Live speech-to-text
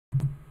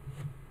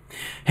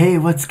Hey,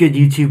 what's good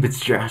YouTube? It's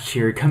Josh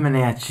here coming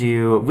at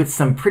you with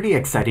some pretty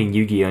exciting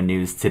Yu-Gi-Oh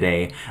news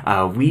today.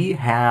 We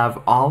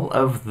have all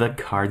of the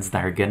cards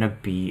that are gonna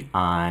be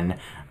on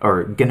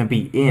or gonna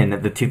be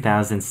in the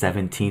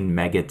 2017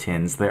 Mega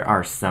Tins. There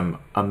are some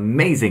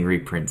amazing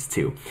reprints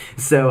too.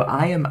 So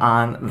I am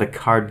on the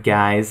Card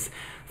Guys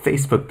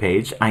Facebook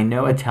page. I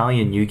know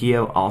Italian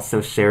Yu-Gi-Oh also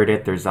shared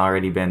it. There's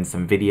already been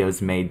some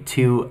videos made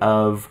too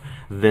of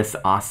this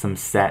awesome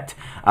set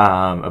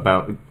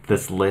about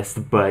this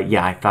list, but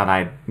yeah, I thought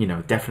I'd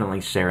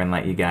definitely share and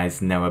let you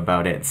guys know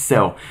about it.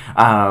 So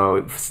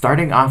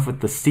starting off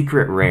with the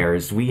secret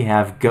rares, we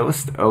have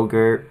Ghost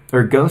Ogre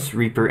or Ghost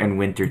Reaper and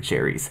Winter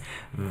Cherries.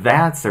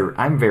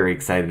 I'm very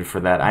excited for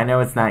that. I know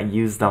it's not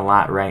used a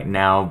lot right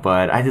now,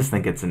 but I just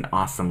think it's an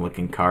awesome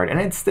looking card, and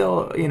it's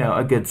still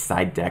a good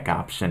side deck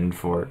option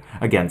for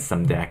against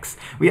some decks.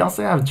 We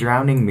also have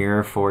Drowning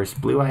Mirror Force,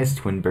 Blue Eyes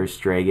Twin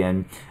Burst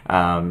Dragon.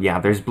 Yeah,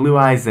 there's Blue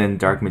Eyes and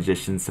Dark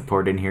Magician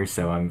support in here,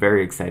 so I'm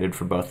very excited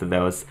for both of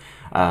those.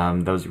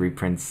 Those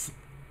reprints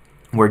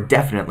were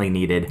definitely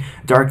needed.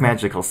 Dark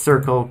Magical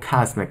Circle,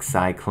 Cosmic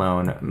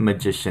Cyclone,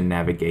 Magician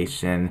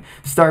Navigation,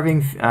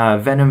 Starving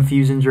Venom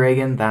Fusion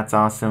Dragon, that's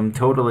awesome,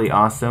 totally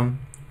awesome.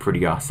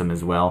 Pretty awesome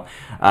as well.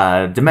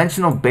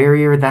 Dimensional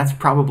Barrier, that's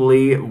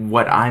probably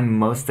what I'm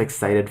most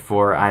excited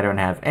for. I don't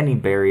have any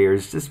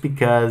barriers just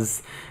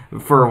because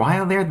for a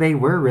while there they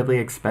were really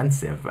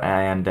expensive,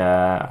 and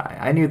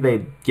I knew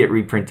they'd get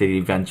reprinted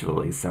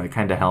eventually, so I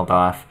kind of held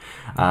off.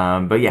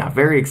 But yeah,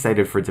 very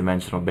excited for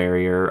Dimensional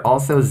Barrier.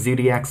 Also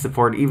Zodiac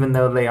support, even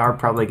though they are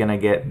probably going to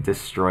get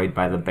destroyed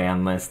by the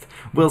ban list.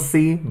 We'll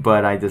see,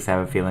 but I just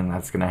have a feeling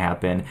that's going to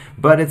happen.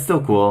 But it's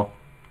still cool.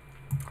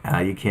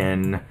 You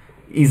can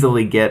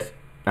easily get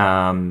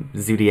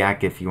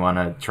Zodiac if you want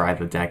to try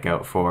the deck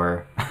out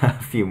for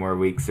a few more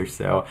weeks or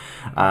so.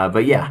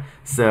 But yeah,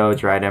 so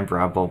Dried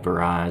Emperable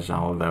Barrage,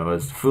 all of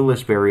those.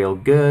 Foolish Burial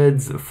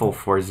Goods, Full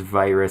Force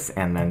Virus,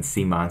 and then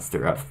Sea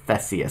Monster of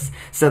Theseus.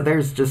 So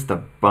there's just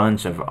a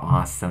bunch of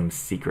awesome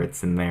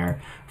secrets in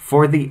there.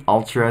 For the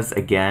Ultras,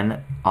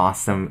 again,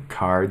 awesome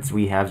cards.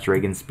 We have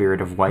Dragon Spirit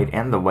of White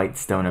and the White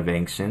Stone of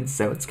Ancients,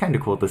 so it's kind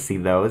of cool to see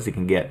those. You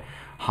can get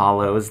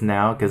holos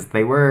now, because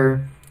they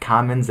were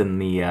commons in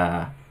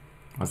the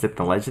was it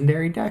the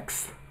legendary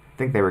decks? I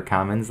think they were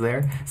commons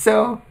there.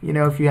 So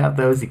if you have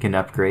those, you can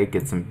upgrade,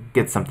 get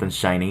something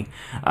shiny.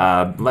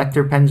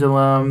 Lecter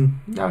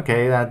Pendulum,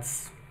 okay,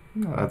 that's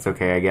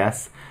okay, I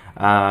guess.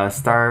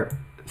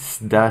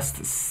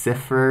 Stardust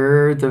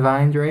Cipher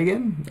Divine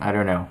Dragon, I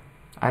don't know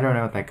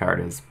what that card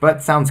is,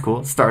 but sounds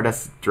cool.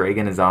 Stardust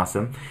Dragon is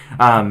awesome.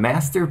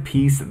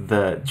 Masterpiece,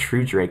 the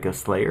True Draco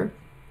Slayer.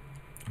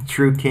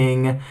 True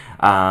King,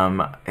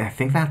 I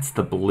think that's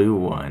the blue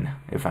one,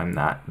 if I'm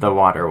not, the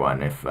water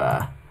one, if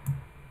I'm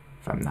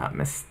not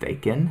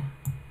mistaken.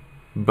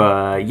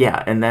 But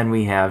yeah, and then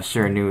we have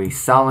Shiranui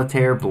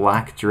Solitaire,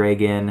 Black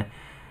Dragon,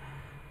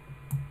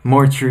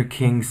 more True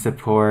King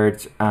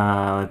support.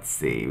 Let's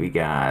see, we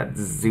got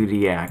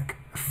Zodiac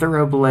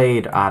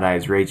Thoroughblade, Odd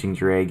Eyes Raging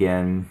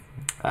Dragon,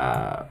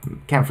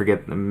 can't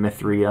forget the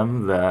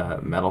Mithrium, the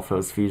Metal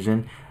Foes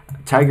Fusion,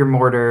 Tiger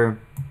Mortar,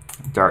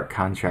 Dark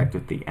Contract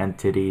with the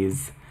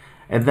Entities.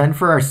 And then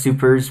for our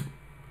supers,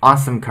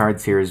 awesome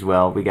cards here as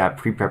well. We got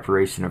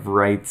Pre-Preparation of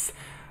Rites,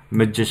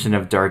 Magician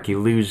of Dark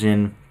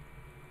Illusion,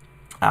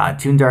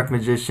 Toon Dark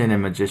Magician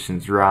and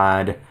Magician's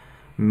Rod,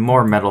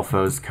 more Metal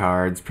Foes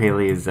cards,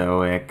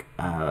 Paleozoic,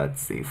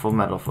 let's see, Full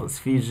Metal Foes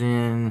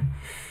Fusion,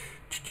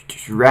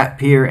 Rat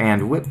Pier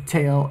and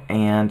Whiptail,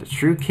 and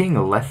True King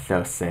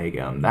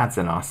Lethosagum. That's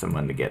an awesome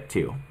one to get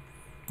too.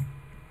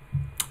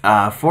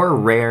 For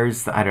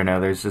rares, I don't know,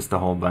 there's just a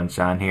whole bunch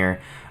on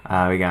here.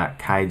 We got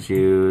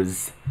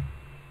Kaijus,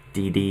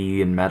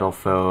 DD and Metal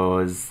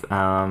Foes,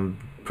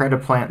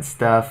 Predaplant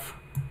stuff,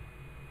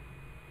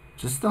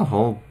 just a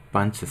whole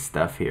bunch of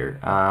stuff here.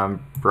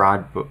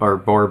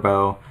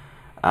 Borbo,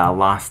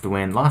 Lost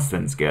Wind. Lost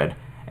Wind's good.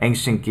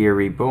 Ancient Gear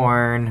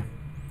Reborn.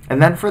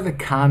 And then for the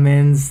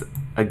commons,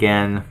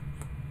 again,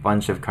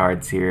 bunch of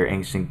cards here.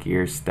 Ancient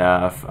Gear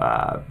stuff,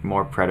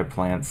 more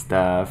Predaplant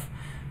stuff.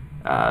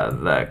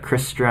 The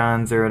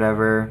Cristrons or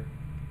whatever,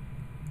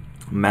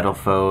 Metal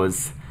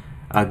Foes,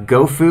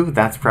 Gofu,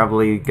 that's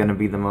probably going to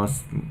be the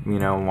most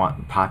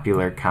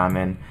popular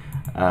common.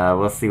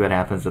 We'll see what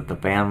happens with the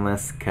ban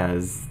list,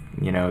 because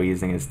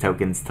using his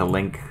tokens to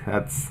link,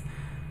 it's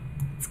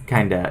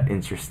kind of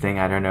interesting.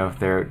 I don't know if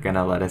they're going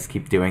to let us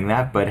keep doing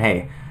that, but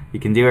hey, you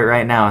can do it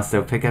right now,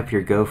 so pick up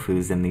your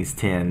Gofus in these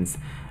tins.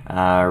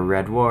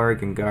 Red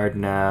Warg and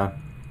Gardna,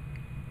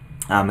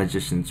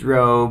 Magician's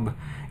Robe.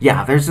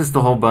 Yeah, there's just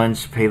a whole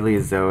bunch.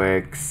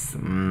 Paleozoics,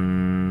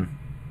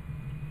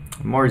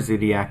 more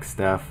Zodiac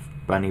stuff,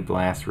 Bunny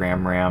Blast,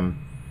 Ram.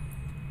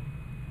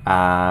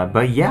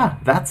 But yeah,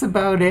 that's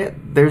about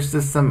it. There's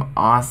just some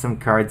awesome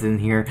cards in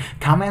here.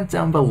 Comment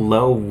down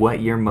below what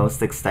you're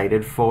most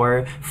excited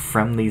for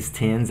from these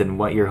tins and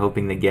what you're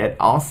hoping to get.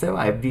 Also,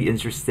 I'd be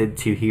interested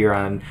to hear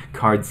on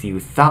cards you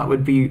thought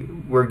would be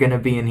were going to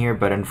be in here,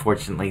 but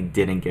unfortunately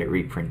didn't get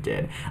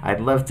reprinted. I'd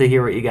love to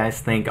hear what you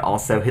guys think.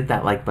 Also, hit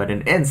that like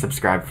button and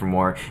subscribe for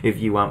more. If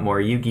you want more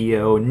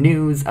Yu-Gi-Oh!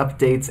 News,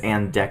 updates,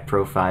 and deck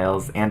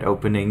profiles and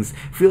openings,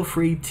 feel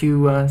free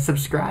to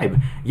subscribe.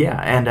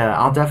 Yeah, and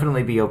I'll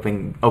definitely be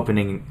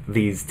opening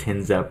these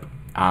tins up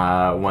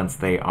once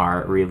they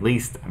are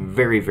released. I'm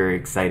very, very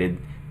excited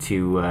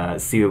to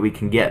see what we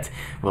can get.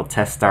 We'll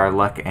test our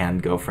luck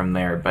and go from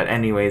there. But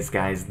anyways,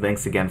 guys,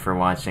 thanks again for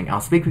watching.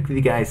 I'll speak with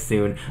you guys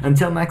soon.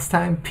 Until next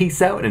time,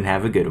 peace out and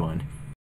have a good one.